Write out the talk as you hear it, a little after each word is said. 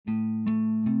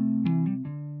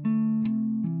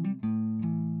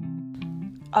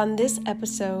On this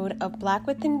episode of Black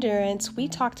with Endurance, we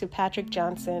talk to Patrick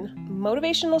Johnson,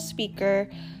 motivational speaker,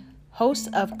 host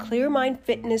of Clear Mind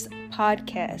Fitness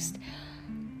podcast.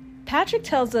 Patrick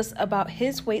tells us about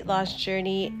his weight loss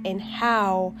journey and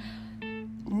how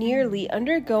nearly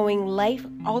undergoing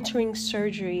life-altering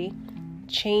surgery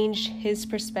changed his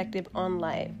perspective on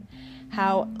life.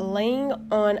 How laying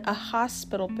on a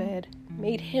hospital bed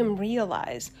made him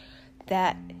realize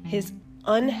that his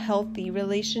unhealthy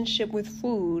relationship with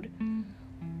food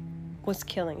was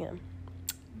killing him.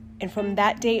 And from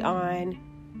that day on,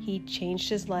 he changed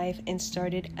his life and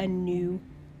started a new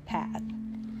path.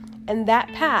 And that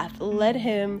path led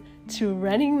him to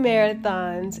running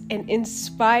marathons and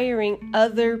inspiring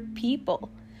other people.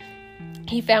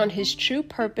 He found his true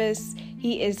purpose.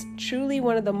 He is truly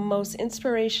one of the most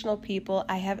inspirational people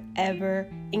I have ever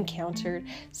encountered.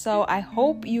 So I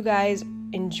hope you guys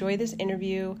enjoy this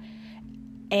interview.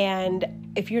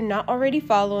 And if you're not already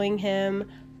following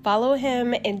him, follow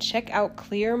him and check out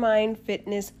Clear Mind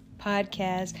Fitness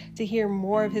podcast to hear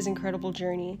more of his incredible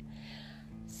journey.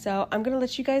 So I'm going to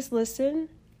let you guys listen.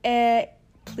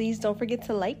 Please don't forget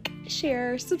to like,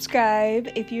 share, subscribe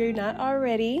if you're not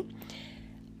already.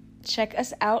 Check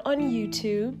us out on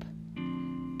YouTube.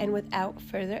 And without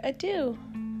further ado,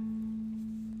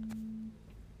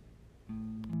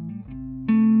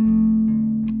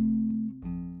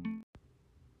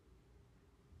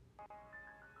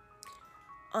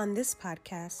 on this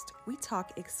podcast, we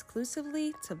talk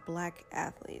exclusively to Black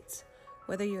athletes.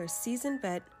 Whether you're a seasoned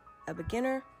vet, a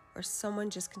beginner, or someone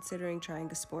just considering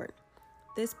trying a sport,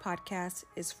 this podcast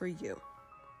is for you.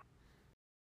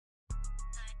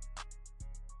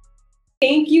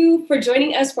 Thank you for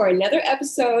joining us for another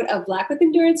episode of Black with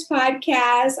Endurance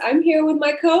podcast. I'm here with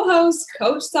my co-host,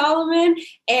 Coach Solomon,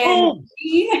 and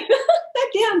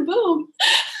that damn boom.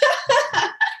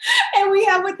 And we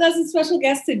have with us a special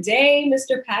guest today,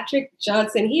 Mr. Patrick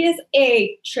Johnson. He is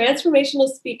a transformational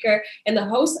speaker and the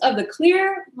host of the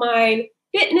Clear Mind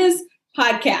Fitness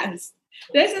podcast.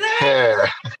 This is it.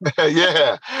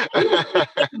 Yeah.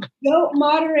 GOAT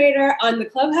moderator on the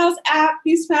Clubhouse app.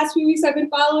 These past few weeks, I've been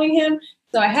following him.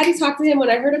 So I had to talk to him when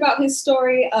I heard about his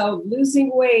story of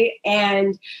losing weight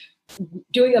and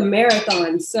doing a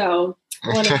marathon. So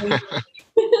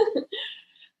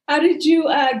how did you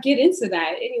get into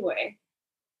that anyway?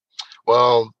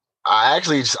 Well, I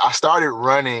started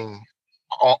running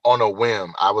on a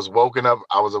whim. I was woken up.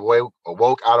 I was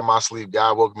awoke out of my sleep.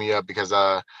 God woke me up because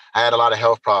I had a lot of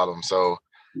health problems. So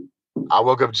I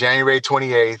woke up January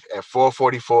 28th at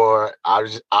 4:44.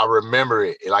 I remember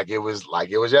it like it was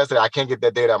yesterday. I can't get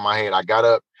that date out of my head. I got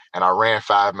up and I ran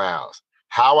 5 miles.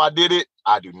 How I did it,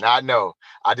 I do not know.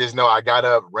 I just know I got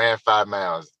up, ran 5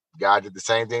 miles. God did the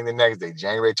same thing the next day,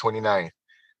 January 29th,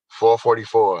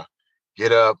 4:44.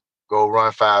 Get up, go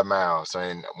run 5 miles.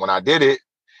 And when I did it,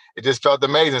 it just felt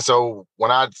amazing. So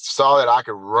when I saw that I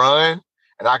could run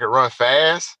and I could run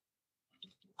fast,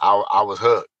 I was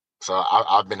hooked. So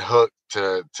I've been hooked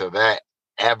to that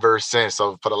ever since.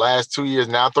 So for the last 2 years,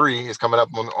 now 3, it's coming up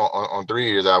on 3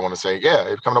 years, I want to say. Yeah,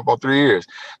 it's coming up on 3 years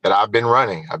that I've been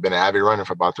running. I've been an avid runner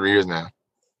for about 3 years now.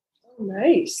 Oh,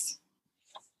 nice.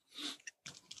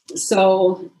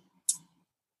 So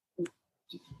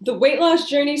the weight loss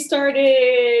journey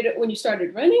started when you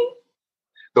started running?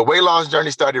 The weight loss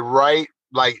journey started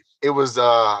it was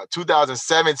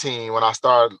 2017 when I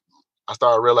started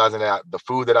realizing that the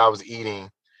food that I was eating,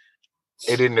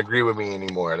 it didn't agree with me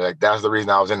anymore. Like that's the reason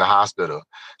I was in the hospital.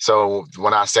 So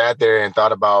when I sat there and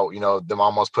thought about, them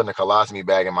almost putting a colostomy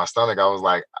bag in my stomach, I was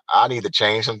like, I need to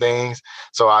change some things.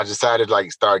 So I decided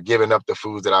start giving up the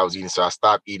foods that I was eating. So I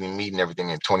stopped eating meat and everything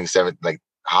in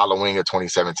Halloween of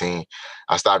 2017.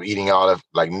 I stopped eating all of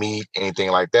meat,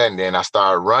 anything like that. And then I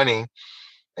started running.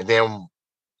 And then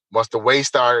once the weight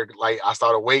started, I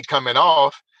saw the weight coming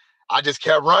off, I just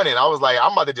kept running. I was like,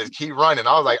 I'm about to just keep running.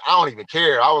 I was like, I don't even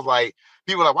care. I was like,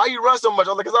 people were like, why you run so much?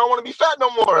 I was like, because I don't want to be fat no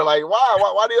more. Like,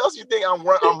 why else you think I'm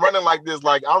running like this?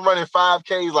 Like, I'm running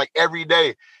 5Ks every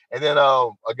day. And then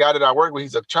a guy that I work with,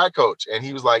 he's a track coach. And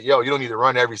he was like, yo, you don't need to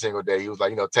run every single day. He was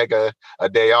like, take a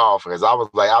day off. Because I was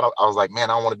like, man,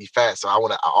 I don't want to be fat. So I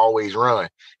always run.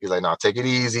 He's like, no, take it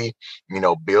easy.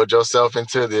 Build yourself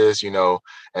into this,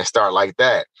 and start like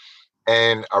that.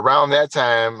 And around that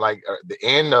time, the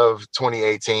end of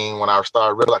 2018, when I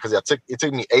started realizing, because it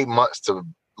took me 8 months to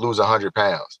lose 100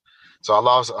 pounds. So I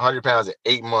lost 100 pounds in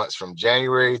 8 months from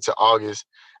January to August.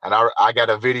 And I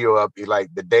got a video up,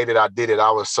 the day that I did it,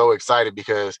 I was so excited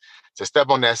because to step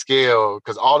on that scale,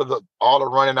 because all the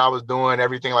running I was doing,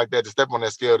 everything like that, to step on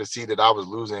that scale to see that I was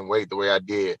losing weight the way I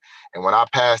did. And when I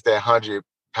passed that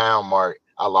 100-pound mark,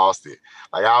 I lost it.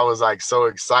 Like I was like so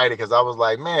excited because I was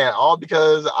like, man, all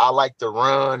because I like to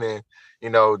run and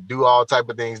do all type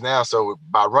of things now. So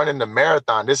by running the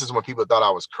marathon, this is when people thought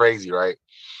I was crazy, right?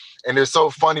 And it's so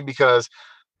funny because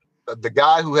the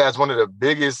guy who has one of the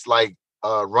biggest like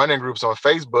running groups on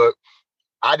Facebook,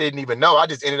 I didn't even know. I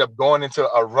just ended up going into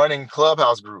a running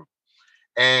clubhouse group,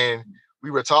 and we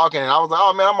were talking, and I was like,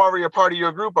 "Oh man, I'm already a part of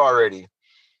your group already."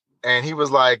 And he was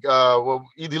like, "Well,"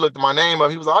 he looked at my name up.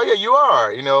 He was like, "Oh yeah, you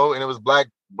are," and it was Black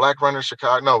Runners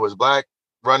Chicago. No, it was Black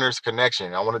Runners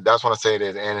Connection. That's what I say it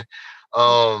is, and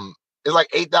it's like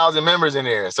 8,000 members in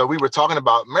there. So we were talking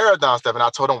about marathon stuff, and I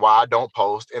told him why I don't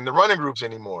post in the running groups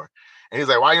anymore. And he's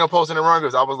like, "Why you don't post in the running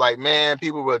groups?" I was like, "Man,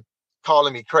 people were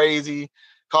calling me crazy,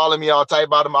 calling me all type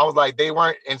about them." I was like, they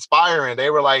weren't inspiring.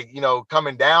 They were like,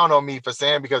 coming down on me for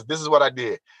saying, because this is what I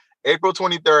did. April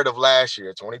 23rd of last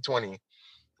year, 2020,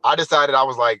 I decided, I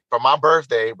was like, for my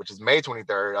birthday, which is May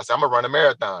 23rd, I said, I'm gonna run a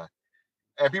marathon.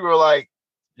 And people were like,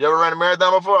 "You ever ran a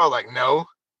marathon before?" I was like, "No."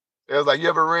 It was like, "You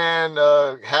ever ran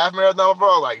half marathon before?"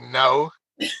 I was like, "No."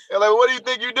 They're like, "What do you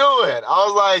think you're doing?" I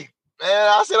was like, "Man,"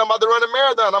 I said, "I'm about to run a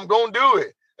marathon. I'm gonna do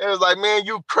it." It was like, "Man,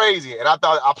 you crazy." And I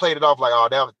thought, I played it off like,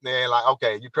 "Oh, man, like,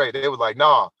 okay, you crazy." They was like,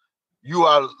 "No, you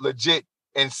are legit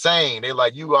insane." They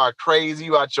like, "You are crazy.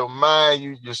 You out your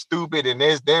mind. You're stupid." And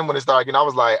then when it started, I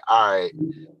was like, "All right,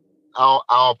 I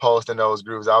don't post in those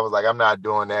groups." I was like, "I'm not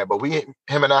doing that." But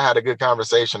him and I had a good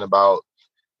conversation about,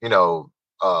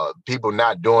 people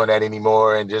not doing that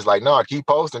anymore, and just like, no, keep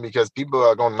posting, because people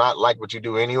are gonna not like what you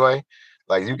do anyway.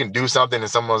 Like, you can do something and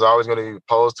someone's always gonna be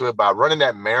opposed to it. By running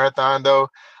that marathon though,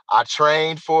 I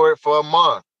trained for it for a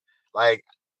month. Like,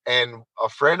 and a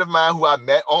friend of mine who I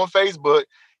met on Facebook,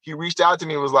 he reached out to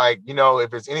me and was like,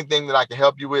 "If it's anything that I can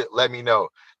help you with, let me know."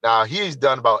 Now he's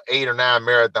done about 8 or 9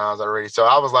 marathons already. So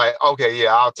I was like, "Okay,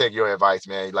 yeah, I'll take your advice,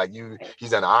 man." Like,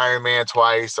 he's done Ironman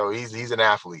twice, so he's an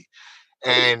athlete.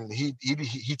 And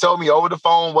he told me over the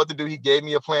phone what to do. He gave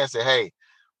me a plan, said, "Hey,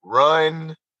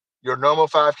 run your normal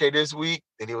 5K this week."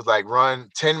 And he was like, "Run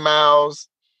 10 miles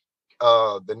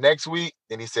the next week."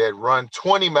 And he said, "Run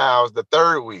 20 miles the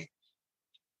third week."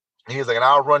 And he was like, "And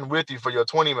I'll run with you for your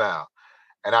 20 mile."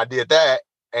 And I did that.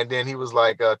 And then he was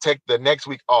like, "Take the next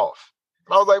week off."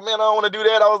 And I was like, "Man, I don't want to do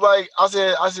that." I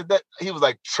said that. He was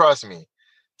like, "Trust me,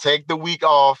 take the week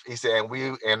off." He said,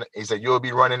 and he said, "You'll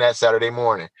be running that Saturday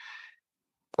morning."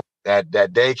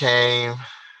 That day came.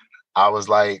 I was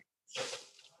like,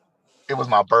 it was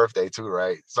my birthday too,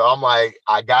 right? So I'm like,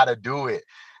 I gotta do it.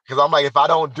 Because I'm like, if I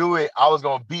don't do it, I was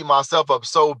gonna beat myself up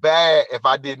so bad if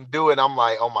I didn't do it. I'm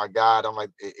like, oh my God. I'm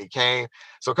like, it came.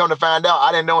 So come to find out,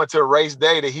 I didn't know until race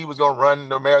day that he was gonna run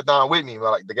the marathon with me,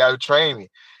 like the guy who trained me.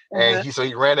 And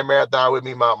he ran the marathon with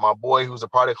me. My boy, who's a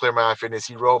part of Clear Mind Fitness,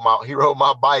 he rode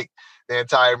my bike the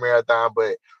entire marathon.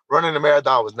 But running the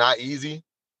marathon was not easy.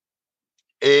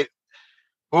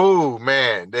 Oh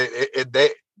man,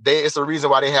 it's a reason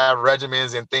why they have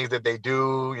regimens and things that they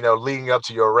do, leading up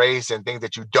to your race, and things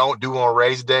that you don't do on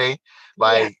race day.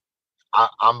 Like,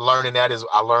 I'm learning that.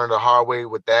 I learned the hard way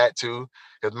with that too.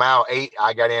 Because mile 8,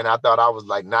 I got in, I thought I was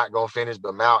like not gonna finish,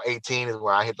 but mile 18 is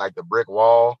when I hit like the brick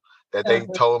wall that they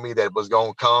told me that was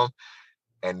gonna come,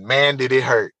 and man, did it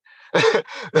hurt.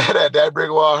 that brick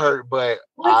wall hurt, but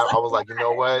I was like, you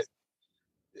know what?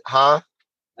 Huh?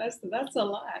 That's a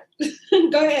lot.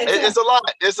 Go ahead. It's a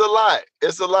lot. It's a lot.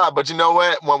 It's a lot. But you know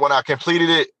what? When I completed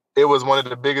it, it was one of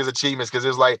the biggest achievements, because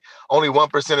it's like only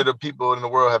 1% of the people in the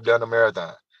world have done a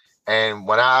marathon. And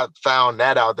when I found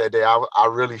that out that day, I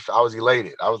was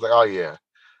elated. I was like, oh yeah.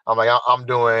 I'm like, I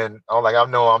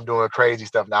know I'm doing crazy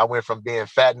stuff now. I went from being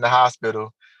fat in the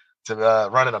hospital to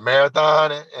running a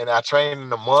marathon, and I trained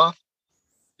in a month.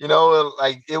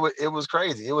 Like it was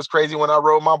crazy. It was crazy when I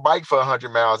rode my bike for 100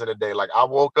 miles in a day. Like, I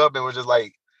woke up and was just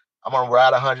like, I'm gonna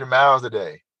ride 100 miles a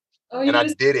day. Oh, and I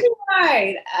did it.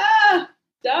 Right.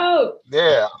 Dope.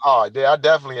 Yeah. Oh, yeah. I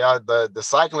definitely. The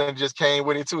cycling just came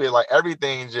with it too. It like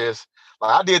everything just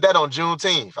like I did that on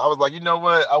Juneteenth. I was like, you know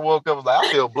what? I woke up, was like,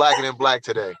 I feel blacker than black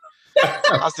today.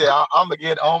 I said, I'm gonna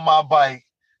get on my bike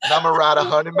and I'm gonna ride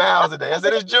 100 miles a day. I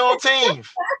said, it's Juneteenth.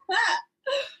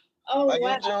 Oh, like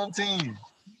wow. It's Juneteenth.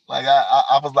 Like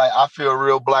I was like, I feel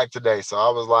real black today. So I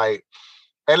was like,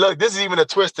 and look, this is even a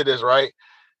twist to this, right?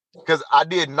 Because I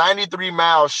did 93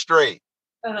 miles straight.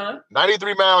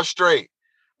 93 miles straight.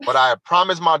 But I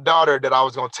promised my daughter that I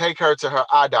was going to take her to her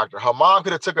eye doctor. Her mom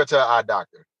could have took her to her eye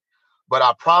doctor, but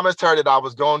I promised her that I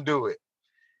was going to do it.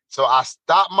 So I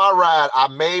stopped my ride. I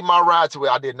made my ride to it.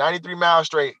 I did 93 miles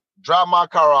straight, dropped my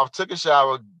car off, took a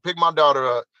shower, picked my daughter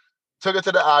up, took her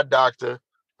to the eye doctor,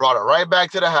 brought her right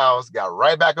back to the house, got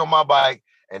right back on my bike,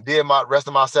 and did my rest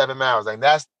of my 7 miles. And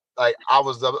like I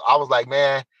was like,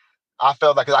 man, I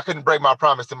felt like, 'cause I couldn't break my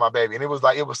promise to my baby. And it was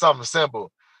like, it was something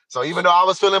simple. So even though I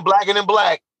was feeling black and in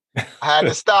black, I had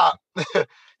to stop,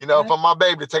 you know, for my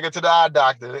baby to take her to the eye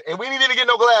doctor. And we didn't even get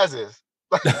no glasses.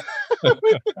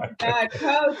 God,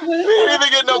 Coach, we didn't even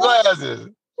get no glasses.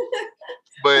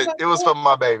 But it was for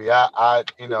my baby.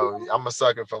 You know, I'm a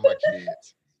sucker for my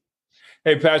kids.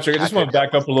 Hey, Patrick, I just want to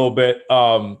back up a little bit.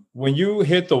 When you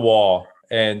hit the wall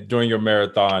and during your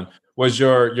marathon, was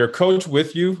your coach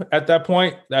with you at that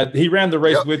point? He ran the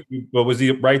race with you, but was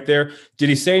he right there? Did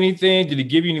he say anything? Did he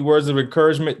give you any words of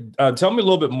encouragement? Tell me a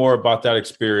little bit more about that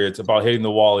experience, about hitting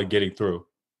the wall and getting through.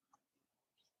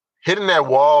 Hitting that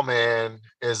wall, man,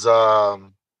 is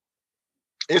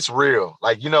it's real.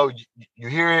 Like, you know, you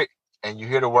hear it and you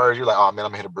hear the words, you're like, oh man,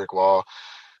 I'm gonna hit a brick wall.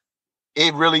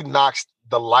 It really knocks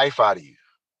the life out of you.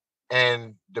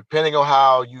 And depending on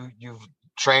how you've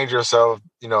trained yourself,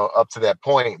 you know, up to that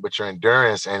point with your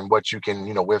endurance and what you can,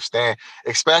 you know, withstand,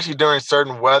 especially during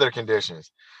certain weather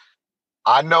conditions.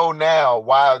 I know now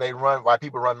why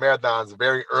people run marathons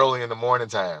very early in the morning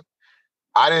time.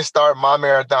 I didn't start my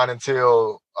marathon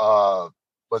until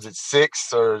was it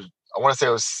 6 or I want to say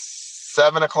it was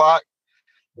 7 o'clock.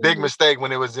 Big mistake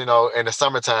when it was, you know, in the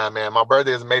summertime, man. My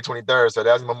birthday is May 23rd, so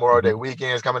that's Memorial Day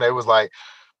weekends coming. It was like,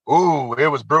 ooh, it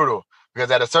was brutal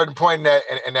because at a certain point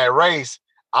in that race,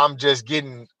 I'm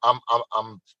drained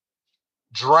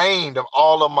of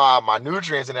all of my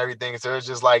nutrients and everything. So it's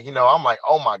just like, you know, I'm like,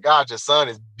 oh my God, your son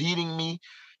is beating me,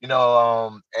 you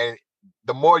know, and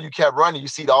the more you kept running, you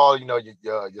see all, you know,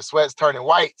 your sweat's turning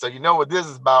white. So you know what this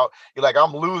is about. You're like,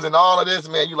 I'm losing all of this,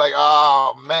 man. You're like,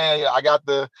 oh man,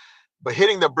 but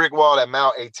hitting the brick wall at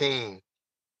mile 18,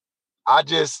 I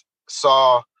just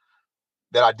saw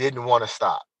that I didn't want to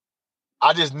stop.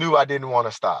 I just knew I didn't want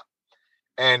to stop.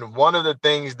 And one of the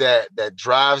things that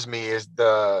drives me is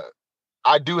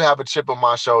I do have a chip on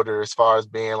my shoulder as far as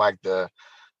being like the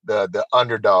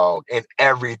underdog in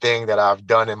everything that I've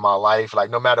done in my life.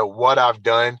 Like no matter what I've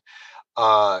done,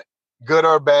 good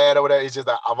or bad or whatever, it's just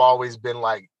that I've always been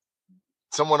like,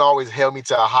 someone always held me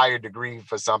to a higher degree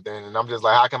for something. And I'm just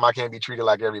like, how come I can't be treated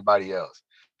like everybody else?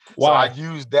 Why? So I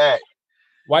use that.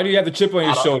 Why do you have the chip on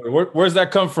your shoulder? Where's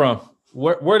that come from?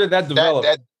 Where did that develop?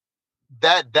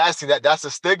 That's a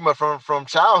stigma from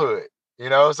childhood, you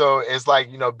know? So it's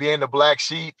like, you know, being the black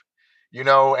sheep, you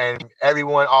know, and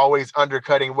everyone always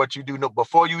undercutting what you do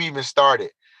before you even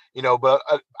started, you know. But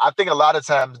I think a lot of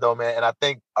times though, man, and I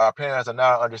think our parents are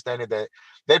now understanding that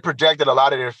they projected a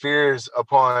lot of their fears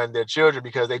upon their children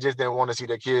because they just didn't want to see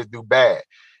their kids do bad,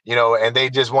 you know, and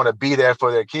they just want to be there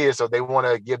for their kids. So they want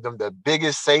to give them the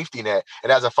biggest safety net.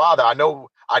 And as a father, I know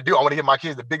I want to give my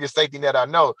kids the biggest safety net I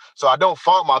know. So I don't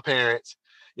fault my parents.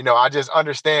 You know, I just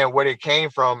understand where they came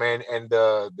from and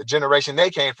the generation they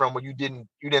came from where you didn't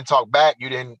talk back.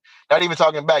 Not even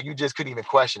talking back. You just couldn't even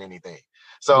question anything.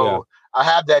 So I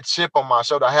have that chip on my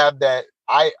shoulder. I have that.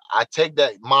 I take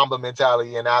that Mamba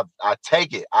mentality and I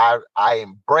take it. I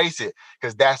embrace it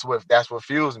because that's what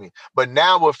fuels me. But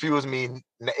now what fuels me,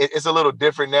 it's a little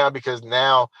different now because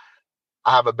now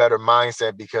I have a better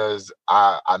mindset because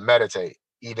I meditate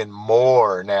even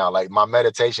more now. Like my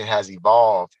meditation has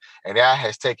evolved and that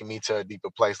has taken me to a deeper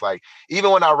place. Like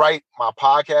even when I write my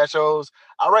podcast shows,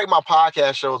 I write my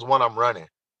podcast shows when I'm running.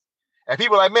 And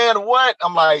people are like, man, what?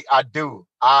 I'm like, I do.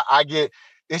 I get,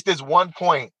 it's this one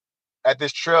point at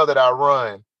this trail that I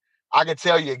run, I can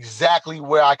tell you exactly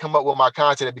where I come up with my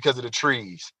content because of the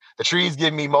trees. The trees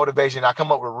give me motivation. I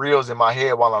come up with reels in my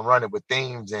head while I'm running with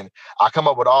themes, and I come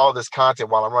up with all this content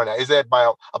while I'm running. Is that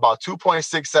by about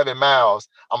 2.67 miles,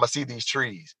 I'm gonna see these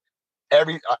trees.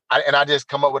 I just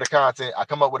come up with a content. I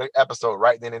come up with an episode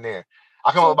right then and there.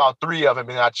 I come up with about 3 of them,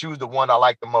 and I choose the one I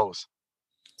like the most.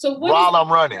 So while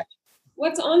I'm running.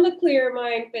 What's on the Clear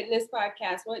Mind Fitness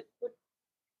podcast? What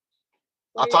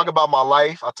I talk about my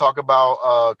life. I talk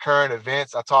about current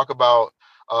events. I talk about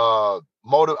I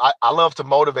love to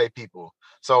motivate people.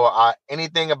 So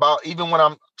anything about, even when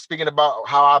I'm speaking about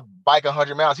how I bike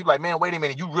 100 miles, people are like, man, wait a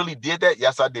minute, you really did that?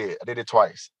 Yes, I did. I did it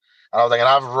twice. And I was like, and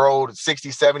I've rode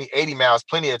 60, 70, 80 miles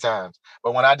plenty of times.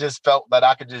 But when I just felt that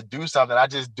I could just do something, I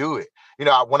just do it. You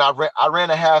know, when I ran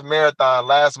a half marathon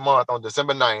last month on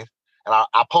December 9th, and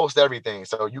I post everything.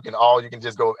 So you can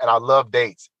just go, and I love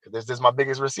dates. This is my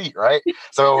biggest receipt, right?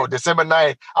 So December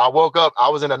 9th, I woke up, I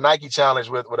was in a Nike challenge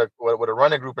with a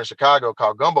running group in Chicago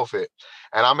called Gumbo Fit.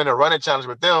 And I'm in a running challenge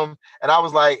with them. And I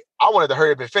was like, I wanted to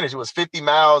hurry up and finish. It was 50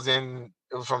 miles and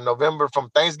it was from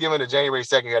Thanksgiving to January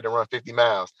 2nd, you had to run 50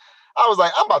 miles. I was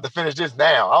like, I'm about to finish this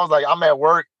now. I was like, I'm at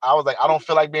work. I was like, I don't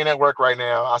feel like being at work right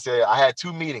now. I said, I had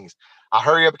 2 meetings. I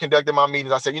hurry up and conducted my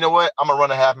meetings. I said, you know what? I'm gonna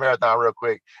run a half marathon real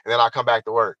quick, and then I'll come back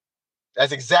to work.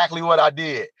 That's exactly what I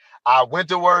did. I went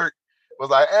to work, was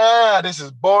like, this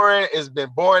is boring. It's been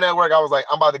boring at work. I was like,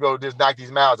 I'm about to go just knock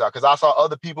these miles out because I saw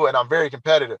other people and I'm very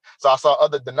competitive. So I saw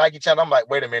the Nike channel. I'm like,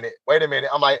 wait a minute.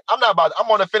 I'm like, I'm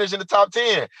going to finish in the top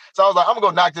 10. So I was like, I'm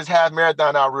going to knock this half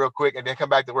marathon out real quick and then come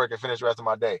back to work and finish the rest of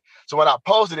my day. So when I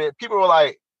posted it, people were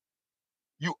like,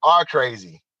 you are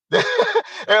crazy.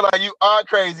 They're like, you are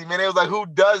crazy, man. It was like, who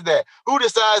does that? Who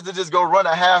decides to just go run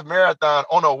a half marathon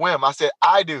on a whim? I said,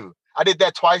 I do. I did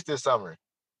that twice this summer.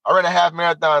 I ran a half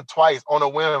marathon twice on a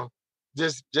whim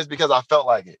just because I felt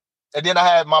like it. And then I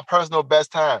had my personal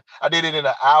best time. I did it in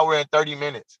 1 hour and 30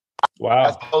 minutes. Wow.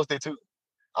 That's posted too.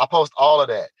 I post all of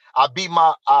that. I beat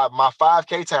my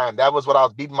 5K time. That was what I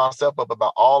was beating myself up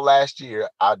about all last year.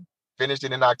 I finished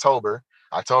it in October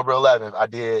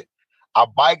 11th. I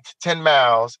biked 10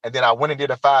 miles and then I went and did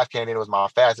a 5K and it was my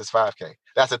fastest 5K.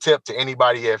 That's a tip to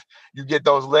anybody. If you get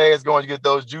those legs going, you get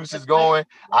those juices going.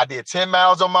 I did 10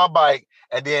 miles on my bike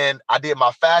and then I did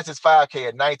my fastest 5K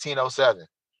at 19:07.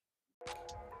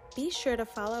 Be sure to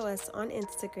follow us on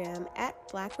Instagram at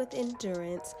Black with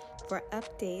Endurance for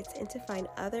updates and to find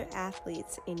other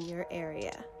athletes in your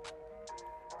area.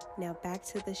 Now back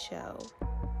to the show.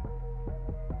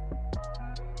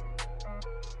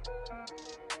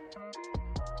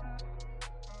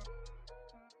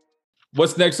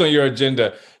 What's next on your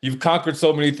agenda? You've conquered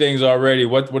so many things already.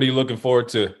 What are you looking forward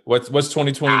to? What's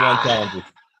 2021 challenges?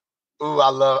 Ooh, I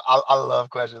love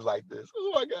questions like this.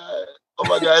 Oh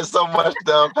my God, it's so much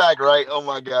to unpack, right? Oh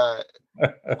my God.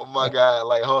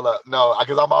 Like, hold up. No,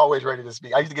 because I'm always ready to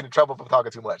speak. I used to get in trouble for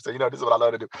talking too much. So, this is what I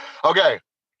love to do. Okay.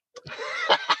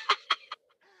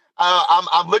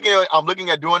 I'm looking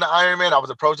at doing the Ironman. I was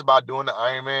approached about doing the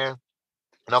Ironman.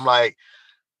 And I'm like,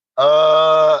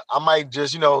 I might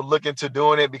just, look into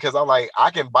doing it because I'm like,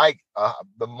 I can bike.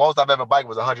 The most I've ever biked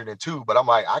was 102, but I'm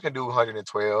like, I can do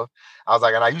 112. I was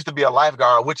like, and I used to be a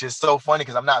lifeguard, which is so funny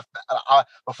because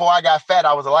before I got fat,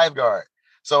 I was a lifeguard.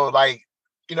 So like,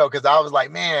 because I was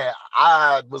like, man,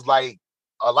 I was like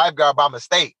a lifeguard by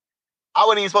mistake. I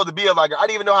wasn't even supposed to be a lifeguard. I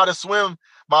didn't even know how to swim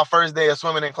my first day of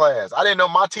swimming in class. I didn't know.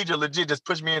 My teacher legit just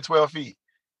pushed me in 12 feet.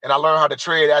 And I learned how to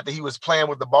tread after he was playing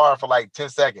with the bar for like 10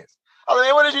 seconds. I was like,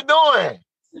 hey, what are you doing?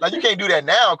 Like, you can't do that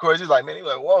now, of course. He's like, man, he's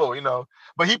like, whoa,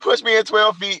 But he pushed me in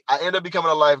 12 feet. I ended up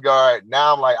becoming a lifeguard.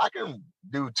 Now I'm like, I can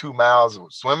do 2 miles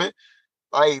of swimming.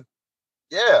 Like,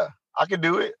 yeah, I can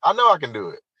do it. I know I can do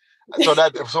it.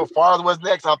 So far as what's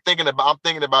next, I'm thinking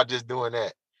about just doing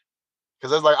that.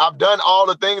 Because it's like, I've done all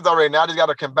the things already. Now I just got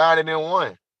to combine it in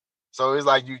one. So it's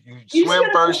like you swim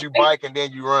first, you bike, and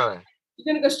then you run.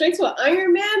 You're going to go straight to an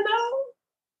Ironman,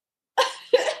 though?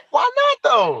 Why not,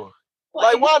 though?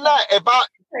 Like, why not?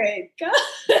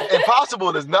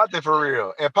 Impossible is nothing for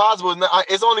real. Impossible is not,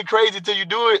 it's only crazy till you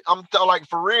do it. I'm like,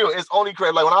 for real, it's only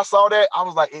crazy. Like, when I saw that, I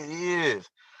was like, it is.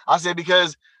 I said,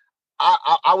 because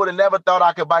I would have never thought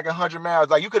I could bike 100 miles.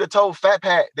 Like, you could have told Fat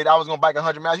Pat that I was going to bike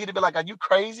 100 miles. He'd have been like, are you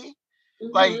crazy?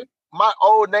 Mm-hmm. Like, my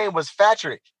old name was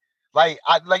Fatrick. Like,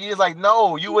 he was like,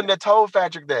 no, you wouldn't have told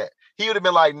Fatrick that. He would have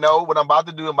been like, no, what I'm about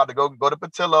to do, I'm about to go to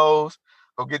Patillo's,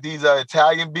 go get these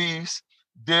Italian beefs,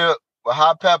 dip with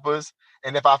hot peppers.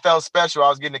 And if I felt special, I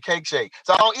was getting a cake shake.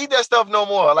 So I don't eat that stuff no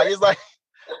more. Like, it's like,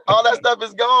 all that stuff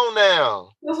is gone now.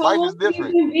 Life is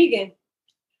different. You've been vegan?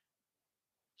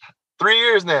 3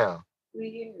 years now. 3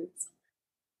 years.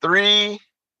 3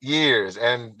 years.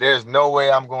 And there's no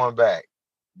way I'm going back.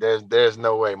 There's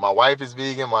no way. My wife is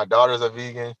vegan. My daughters are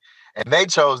vegan. And they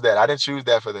chose that. I didn't choose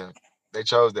that for them. They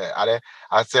chose that.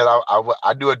 I said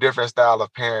I do a different style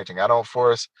of parenting. I don't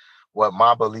force what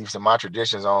my beliefs and my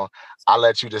traditions on. I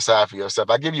let you decide for yourself.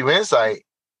 I give you insight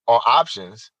on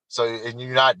options. So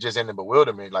you're not just in the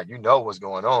bewilderment, like, what's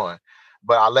going on,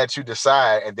 but I let you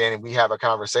decide. And then we have a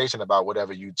conversation about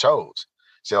whatever you chose.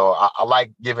 So I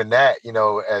like giving that,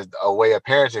 as a way of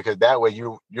parenting, because that way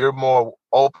you're more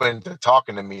open to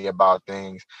talking to me about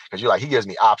things, because you're like, he gives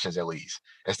me options at least,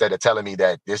 instead of telling me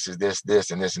that this is this, and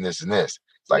this, and this, and this.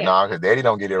 It's like, no, because daddy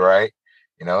don't get it right.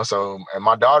 So, and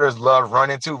my daughters love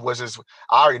running too, which is,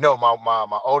 I already know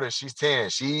my oldest, she's 10.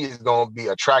 She is going to be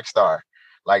a track star.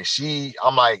 Like she's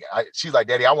like,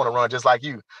 daddy, I want to run just like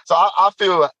you. So I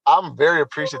feel I'm very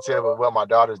appreciative of what my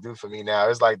daughters do for me now.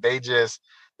 It's like, they just,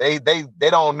 they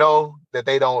don't know that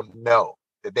they don't know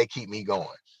that they keep me going.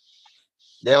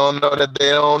 They don't know that they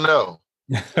don't know.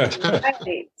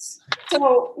 Right.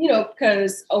 So,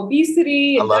 because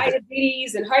obesity and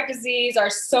diabetes and heart disease are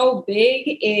so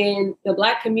big in the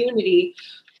Black community,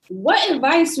 what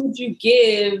advice would you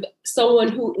give someone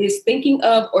who is thinking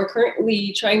of or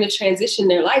currently trying to transition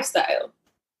their lifestyle?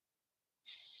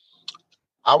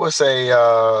 I would say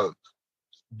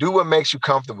do what makes you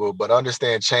comfortable, but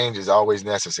understand change is always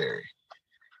necessary.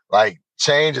 Like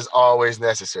change is always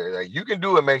necessary. Like you can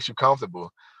do what makes you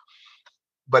comfortable,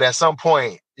 but at some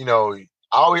point,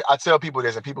 I tell people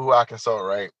this, and people who I consult,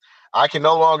 right? I can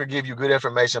no longer give you good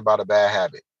information about a bad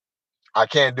habit. I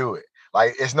can't do it.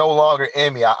 Like it's no longer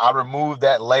in me. I removed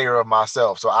that layer of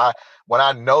myself. So when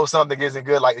I know something isn't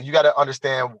good, like you got to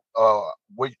understand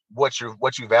what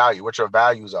you value, what your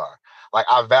values are. Like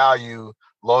I value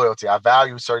loyalty. I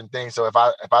value certain things. So if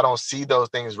I don't see those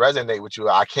things resonate with you,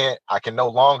 I can no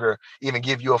longer even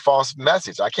give you a false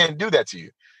message. I can't do that to you.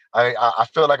 I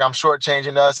feel like I'm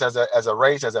shortchanging us as a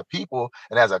race, as a people,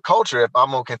 and as a culture if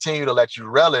I'm gonna continue to let you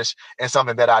relish in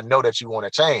something that I know that you want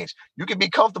to change. You can be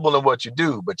comfortable in what you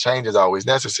do, but change is always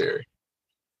necessary.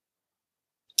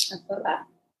 I feel that.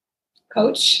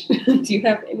 Coach, do you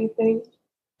have anything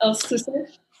else to say?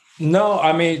 No,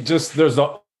 I mean, just there's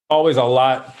always a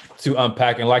lot to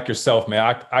unpack, and like yourself,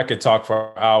 man, I could talk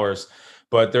for hours,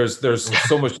 but there's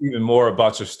so much even more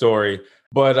about your story.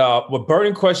 But what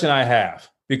burning question I have,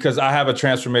 because I have a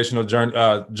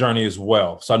transformational journey as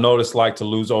well. So I know what it's like to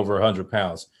lose over 100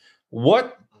 pounds.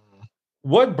 What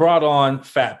brought on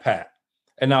Fat Pat?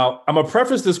 And now I'm going to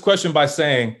preface this question by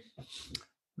saying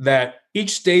that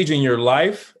each stage in your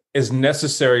life is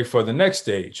necessary for the next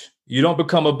stage. You don't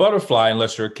become a butterfly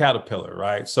unless you're a caterpillar,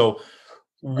 right? So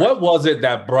what was it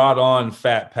that brought on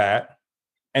Fat Pat?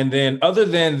 And then other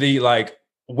than the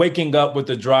waking up with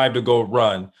the drive to go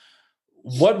run,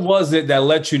 what was it that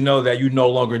let you know that you no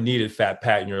longer needed Fat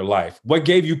Pat in your life? What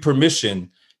gave you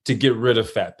permission to get rid of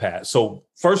Fat Pat? So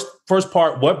first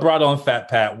part, what brought on Fat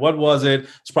Pat? What was it?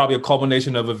 It's probably a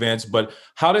culmination of events, but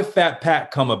how did Fat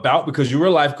Pat come about? Because you were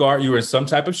a lifeguard, you were in some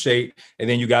type of shape, and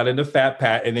then you got into Fat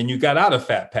Pat, and then you got out of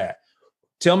Fat Pat.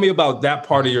 Tell me about that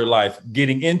part of your life,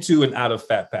 getting into and out of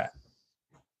Fat Pat.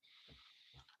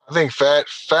 I think Fat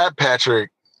Patrick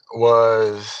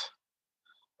was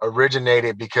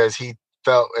originated because he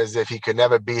felt as if he could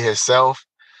never be himself.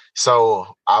 So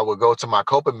I would go to my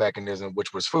coping mechanism,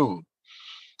 which was food.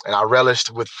 And I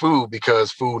relished with food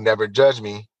because food never judged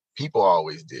me. People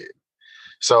always did.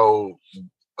 So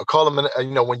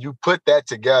when you put that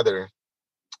together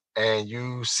and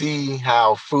you see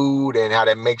how food and how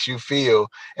that makes you feel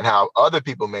and how other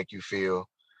people make you feel,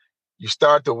 you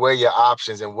start to weigh your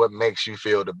options and what makes you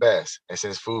feel the best. And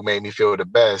since food made me feel the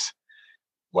best,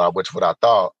 which what I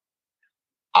thought,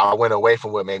 I went away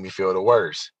from what made me feel the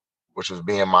worst, which was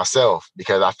being myself,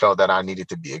 because I felt that I needed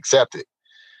to be accepted.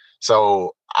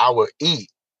 So I would eat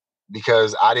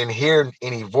because I didn't hear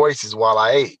any voices while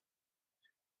I ate.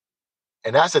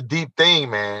 And that's a deep thing,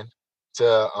 man,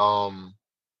 to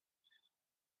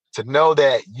know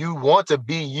that you want to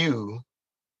be you,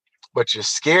 but you're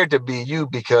scared to be you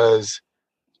because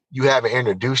you haven't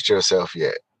introduced yourself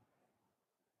yet.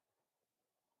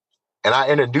 And I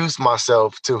introduced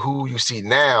myself to who you see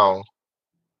now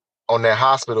on that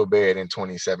hospital bed in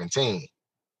 2017.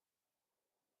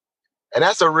 And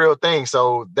that's a real thing.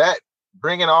 So that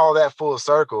bringing all that full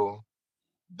circle,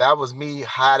 that was me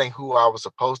hiding who I was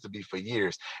supposed to be for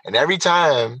years. And every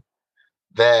time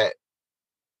that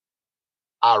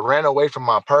I ran away from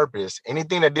my purpose,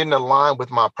 anything that didn't align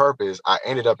with my purpose, I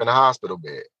ended up in a hospital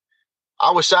bed. I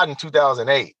was shot in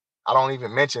 2008. I don't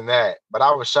even mention that, but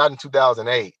I was shot in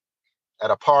 2008 at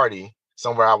a party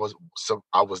somewhere I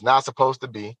was not supposed to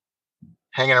be,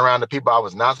 hanging around the people I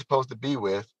was not supposed to be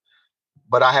with,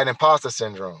 but I had imposter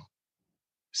syndrome.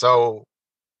 So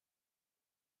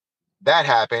that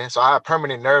happened. So I have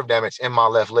permanent nerve damage in my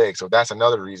left leg. So that's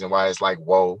another reason why it's like,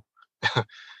 whoa,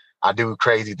 I do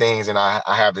crazy things and I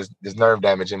have this nerve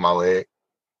damage in my leg.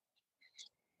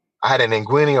 I had an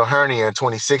inguinal hernia in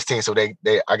 2016. So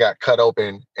I got cut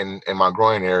open in my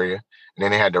groin area. And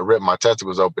then they had to rip my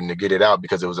testicles open to get it out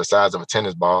because it was the size of a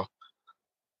tennis ball.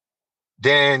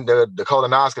 Then the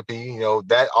colonoscopy,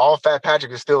 that all Fat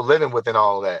Patrick is still living within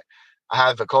all of that. I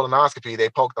had the colonoscopy. They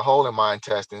poked a hole in my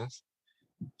intestines.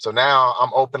 So now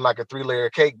I'm open like a 3-layer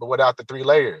cake, but without the 3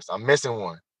 layers. I'm missing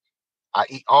one. I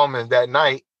eat almonds that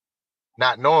night,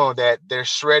 not knowing that they're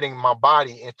shredding my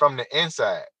body from the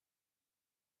inside.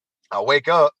 I wake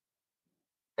up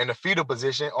in the fetal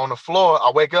position on the floor.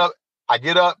 I wake up, I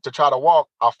get up to try to walk.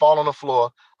 I fall on the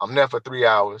floor. I'm there for 3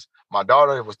 hours. My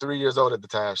daughter was 3 years old at the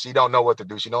time. She don't know what to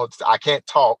do. She knows I can't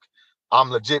talk.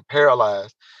 I'm legit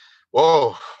paralyzed.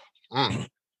 Whoa.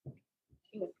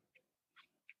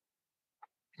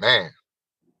 Man.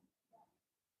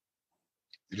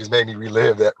 You just made me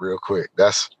relive that real quick.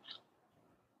 That's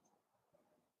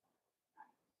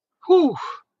whew.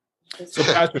 So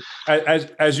Patrick,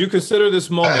 as you consider this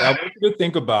moment, I want you to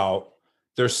think about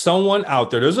there's someone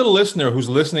out there, there's a listener who's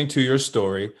listening to your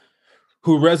story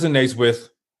who resonates with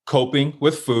coping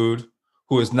with food,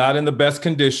 who is not in the best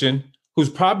condition,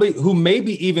 who may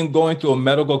be even going through a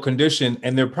medical condition,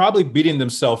 and they're probably beating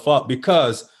themselves up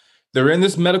because they're in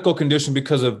this medical condition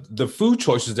because of the food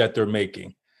choices that they're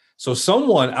making. So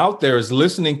someone out there is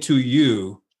listening to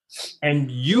you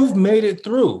and you've made it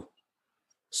through.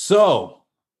 So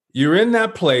you're in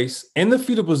that place, in the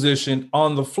fetal position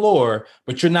on the floor,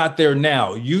 but you're not there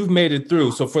now. You've made it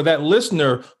through. So for that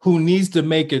listener who needs to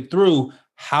make it through,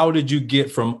 how did you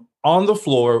get from on the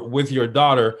floor with your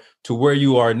daughter to where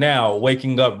you are now,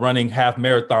 waking up, running half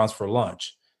marathons for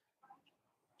lunch?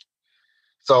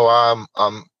 So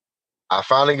I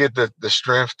finally get the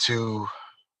strength to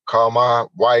call my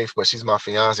wife, but she's my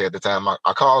fiance at the time.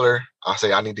 I call her. I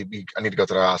say, I need to go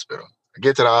to the hospital. I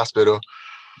get to the hospital.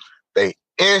 They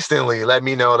instantly let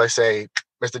me know. They say,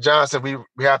 Mr. Johnson,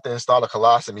 we have to install a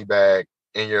colostomy bag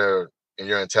in your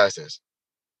intestines.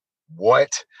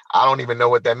 What? I don't even know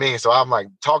what that means. So I'm like,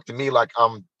 talk to me like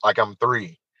I'm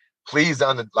 3. Please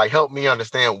help me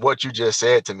understand what you just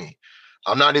said to me.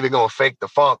 I'm not even gonna fake the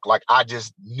funk. Like, I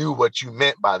just knew what you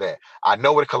meant by that. I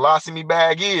know what a colostomy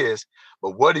bag is,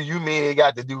 but what do you mean it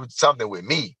got to do with something with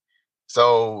me?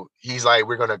 So he's like,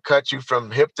 we're gonna cut you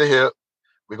from hip to hip.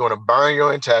 We're gonna burn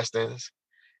your intestines,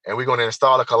 and we're gonna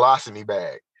install a colostomy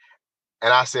bag.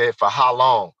 And I said, for how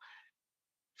long?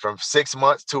 From 6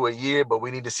 months to a year, but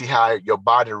we need to see how your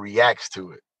body reacts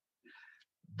to it.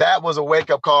 That was a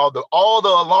wake-up call. All the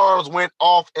alarms went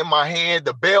off in my head.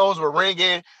 The bells were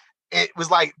ringing. It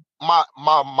was like my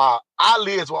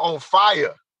eyelids were on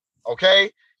fire.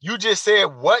 Okay? You just said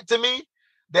what to me?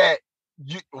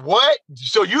 What?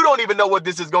 So you don't even know what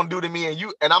this is gonna do to me,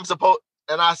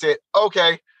 and I said,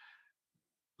 okay,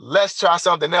 let's try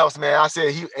something else, man. I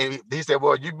said, he said,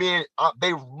 well,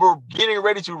 they were getting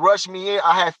ready to rush me in.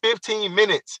 I had 15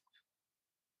 minutes.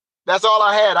 That's all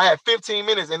I had. I had 15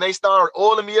 minutes, and they started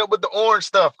oiling me up with the orange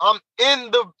stuff. I'm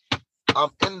in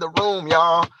the room,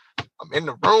 y'all. I'm in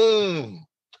the room.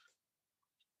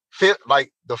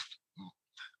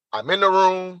 I'm in the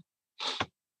room.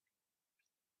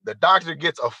 The doctor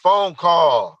gets a phone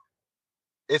call.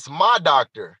 It's my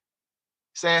doctor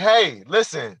saying, hey,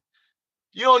 listen,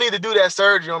 you don't need to do that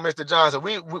surgery on Mr. Johnson.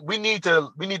 We need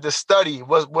to study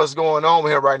what's going on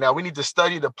here right now. We need to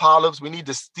study the polyps. We need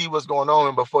to see what's going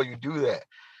on before you do that.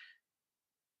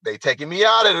 They taking me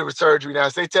out of the surgery now.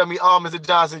 So they tell me, oh, Mr.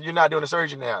 Johnson, you're not doing the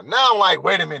surgery now. Now I'm like,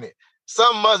 wait a minute.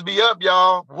 Something must be up,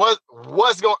 y'all.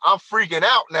 What's going? I'm freaking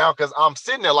out now because I'm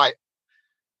sitting there like,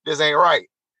 this ain't right.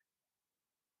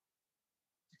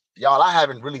 Y'all, I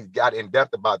haven't really got in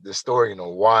depth about this story in a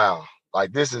while.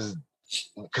 Like, this is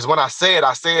because when I say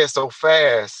it so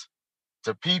fast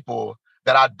to people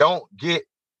that I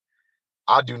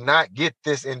do not get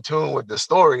this in tune with the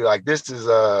story. Like, this is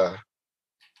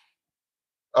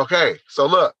okay. So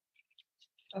look,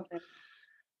 okay.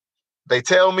 They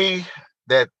tell me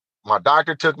that my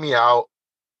doctor took me out.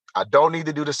 I don't need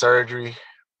to do the surgery.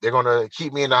 They're gonna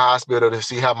keep me in the hospital to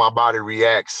see how my body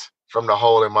reacts from the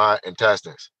hole in my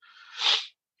intestines.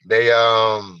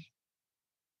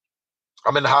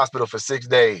 I'm in the hospital for 6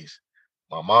 days.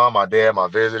 My mom, my dad, my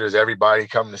visitors, everybody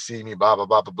coming to see me, blah, blah,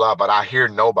 blah, blah, blah. But I hear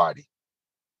nobody.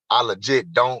 I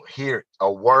legit don't hear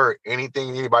a word,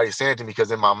 anything anybody's saying to me,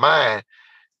 because in my mind,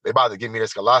 they about to give me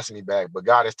this colostomy bag. But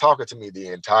God is talking to me the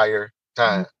entire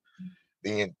time.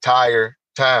 The entire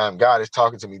time, God is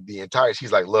talking to me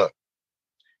He's like, look,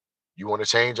 you want to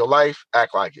change your life?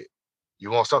 Act like it. You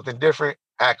want something different?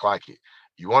 Act like it.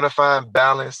 You want to find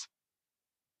balance?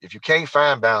 If you can't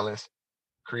find balance,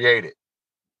 create it.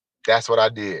 That's what I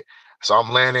did. So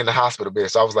I'm laying in the hospital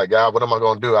bed. So I was like, God, what am I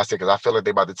going to do? I said, because I feel like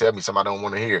they're about to tell me something I don't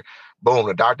want to hear. Boom,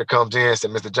 the doctor comes in and said,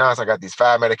 Mr. Johnson, I got these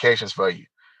 5 medications for you.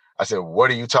 I said,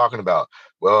 what are you talking about?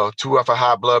 Well, 2 are for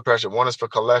high blood pressure. 1 is for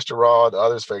cholesterol. The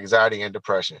other is for anxiety and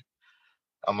depression.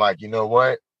 I'm like, you know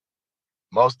what?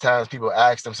 Most times people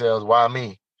ask themselves, why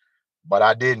me? But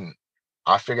I didn't.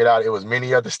 I figured out it was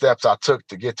many other steps I took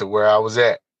to get to where I was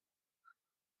at.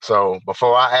 So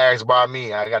before I ask why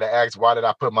me, I got to ask, why did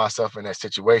I put myself in that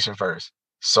situation first?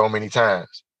 So many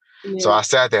times. Yeah. So I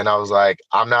sat there and I was like,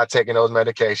 I'm not taking those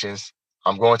medications.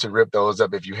 I'm going to rip those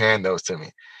up if you hand those to me.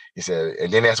 He said,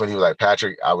 and then that's when he was like,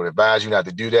 Patrick, I would advise you not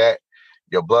to do that.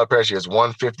 Your blood pressure is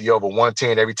 150 over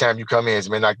 110 every time you come in. It's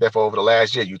been like that for over the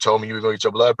last year. You told me you were going to get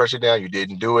your blood pressure down. You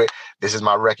didn't do it. This is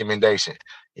my recommendation.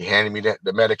 He handed me the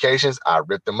medications. I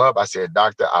ripped them up. I said,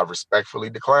 doctor, I respectfully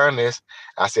decline this.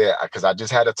 I said, because I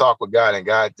just had a talk with God, and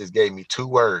God just gave me 2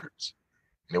 words,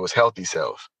 and it was healthy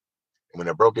self. And when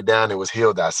I broke it down, it was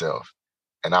heal thyself.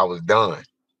 And I was done.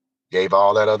 Gave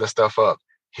all that other stuff up.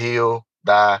 Heal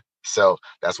thyself.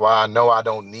 That's why I know I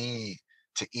don't need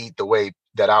to eat the way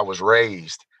that I was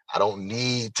raised. I don't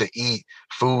need to eat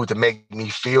food to make me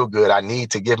feel good. I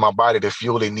need to give my body the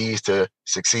fuel it needs to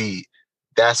succeed.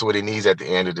 That's what it needs at the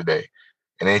end of the day.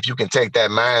 And if you can take that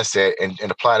mindset and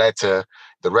apply that to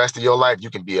the rest of your life, you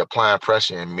can be applying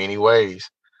pressure in many ways.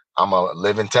 I'm a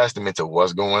living testament to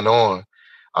what's going on.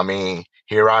 I mean,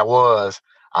 here I was.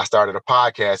 I started a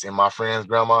podcast in my friend's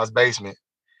grandma's basement,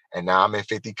 and now I'm in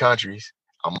 50 countries.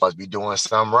 I must be doing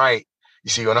something right. You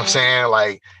see what I'm saying?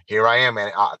 Like, here I am,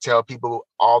 and I tell people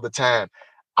all the time,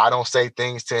 I don't say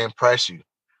things to impress you.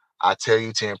 I tell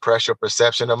you to impress your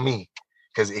perception of me,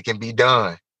 because it can be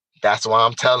done. That's why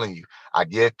I'm telling you. I've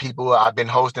been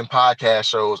hosting podcast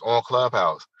shows on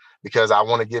Clubhouse because I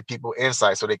want to give people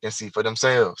insight so they can see for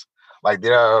themselves. Like,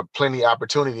 there are plenty of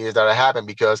opportunities that have happened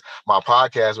because my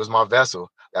podcast was my vessel.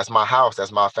 That's my house.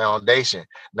 That's my foundation.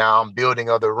 Now I'm building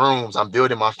other rooms. I'm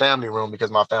building my family room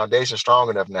because my foundation's strong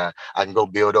enough now. I can go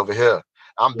build over here.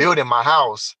 I'm building my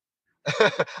house.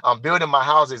 I'm building my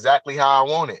house exactly how I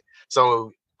want it.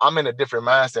 So I'm in a different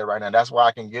mindset right now. That's why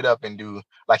I can get up and do,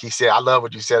 like he said, I love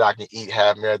what you said. I can eat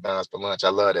half marathons for lunch. I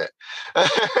love that.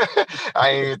 I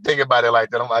ain't even think about it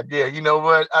like that. I'm like, yeah, you know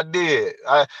what? I did.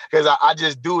 Because I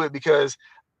just do it because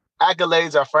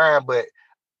accolades are fine, but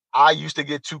I used to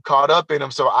get too caught up in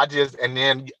them. So and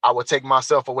then I would take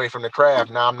myself away from the craft.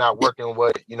 Now I'm not working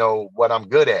what I'm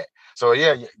good at. So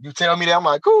yeah, you tell me that, I'm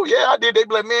like, cool, yeah, I did. They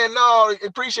be like, man, no,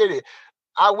 appreciate it.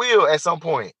 I will at some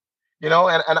point. And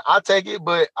I take it,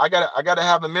 but I gotta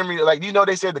have a memory. Like,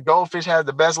 they said the goldfish has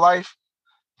the best life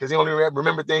because he only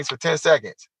remember things for 10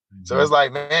 seconds. Mm-hmm. So it's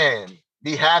like, man,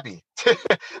 be happy.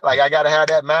 Like, I gotta have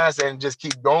that mindset and just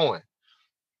keep going.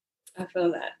 I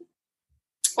feel that.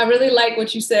 I really like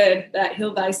what you said, that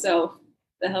heal thyself,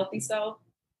 the healthy self.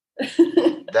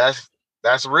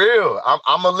 That's real.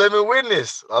 I'm a living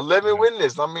witness. I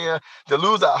mean, to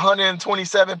lose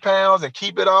 127 pounds and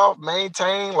keep it off,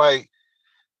 maintain, like,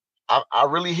 I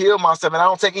really heal myself, and I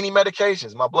don't take any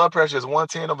medications. My blood pressure is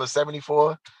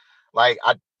 110/74. Like,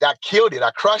 I killed it.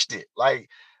 I crushed it. Like,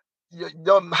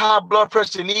 your high blood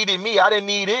pressure needed me. I didn't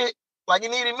need it. Like,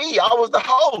 it needed me. I was the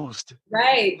host.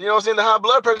 Right. You know what I'm saying? The high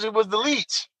blood pressure was the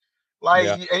leech. Like,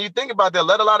 and you think about that.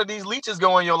 Let a lot of these leeches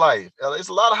go in your life. There's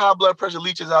a lot of high blood pressure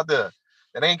leeches out there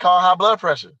that ain't called high blood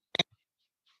pressure.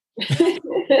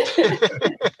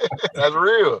 That's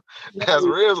real. That's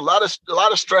real. There's a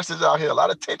lot of stresses out here, a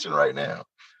lot of tension right now.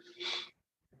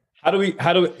 How do we,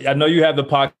 I know you have the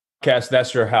podcast,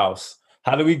 That's Your House.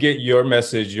 How do we get your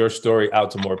message, your story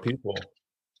out to more people?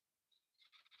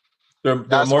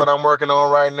 That's what I'm working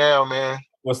on right now, man.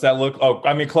 What's that look? Oh,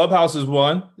 I mean, Clubhouse is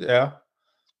one. Yeah.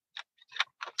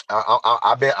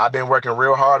 I've been working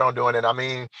real hard on doing it. I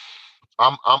mean,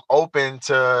 I'm open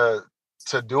to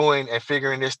doing and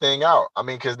figuring this thing out. I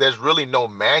mean, because there's really no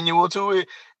manual to it.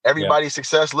 Everybody's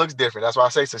success looks different. That's why I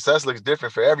say success looks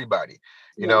different for everybody,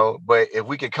 you know. But if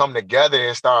we could come together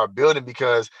and start building,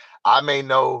 because I may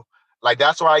know, like,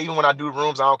 that's why even when I do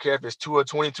rooms, I don't care if it's 2 or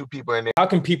 22 people in there. How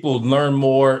can people learn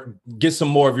more, get some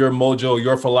more of your mojo,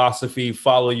 your philosophy,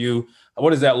 follow you?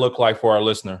 What does that look like for our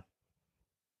listener?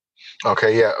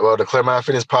 Okay, yeah. Well, the Clear Mind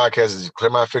Fitness podcast is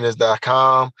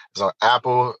clearmindfitness.com. It's on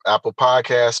Apple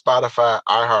Podcasts, Spotify,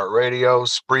 iHeartRadio,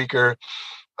 Spreaker.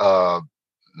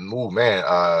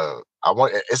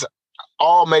 It's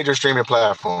all major streaming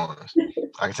platforms.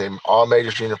 I can say all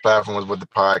major streaming platforms with the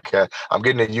podcast. I'm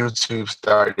getting the YouTube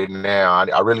started now.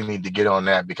 I really need to get on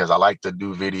that because I like to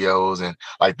do videos and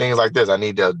like things like this. I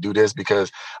need to do this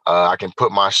because I can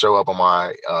put my show up on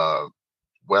my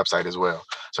website as well.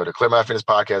 So the Clear Mind Fitness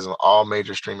podcast is on all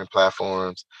major streaming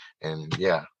platforms, and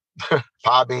yeah,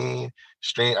 Podbean,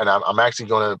 stream, and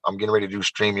I'm getting ready to do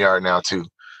StreamYard now too.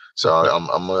 So I'm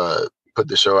gonna put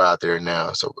the show out there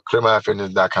now. So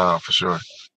clearmindfitness.com for sure.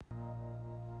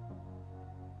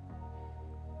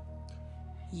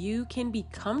 You can be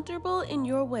comfortable in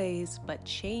your ways, but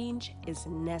change is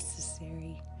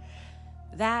necessary.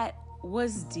 That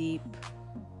was deep.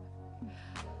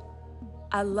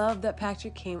 I love that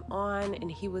Patrick came on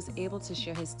and he was able to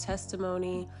share his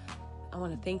testimony. I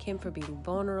want to thank him for being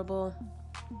vulnerable.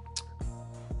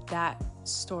 That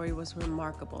story was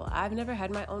remarkable. I've never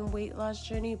had my own weight loss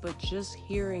journey, but just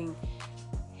hearing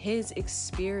his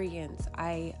experience,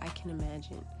 I can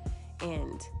imagine.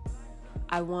 And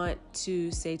I want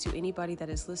to say to anybody that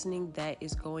is listening that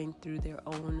is going through their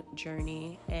own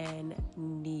journey and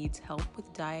needs help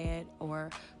with diet or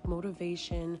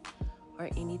motivation or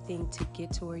anything to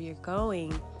get to where you're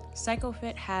going,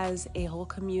 PsychoFit has a whole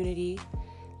community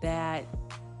that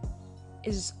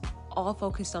is all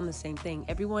focused on the same thing.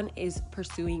 Everyone is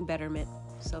pursuing betterment.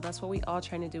 So that's what we all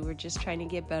trying to do. We're just trying to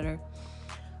get better.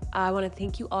 I want to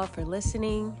thank you all for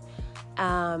listening.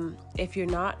 If you're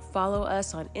not, follow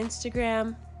us on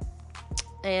Instagram.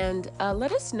 And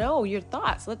let us know your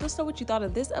thoughts. Let us know what you thought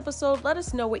of this episode. Let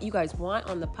us know what you guys want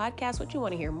on the podcast, what you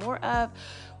want to hear more of,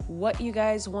 what you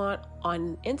guys want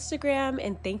on Instagram.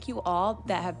 And thank you all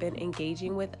that have been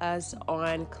engaging with us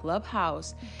on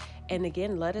Clubhouse. And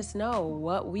again, let us know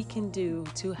what we can do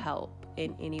to help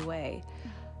in any way.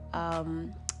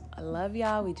 I love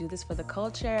y'all. We do this for the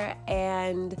culture.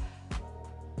 And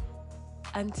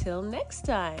until next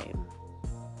time.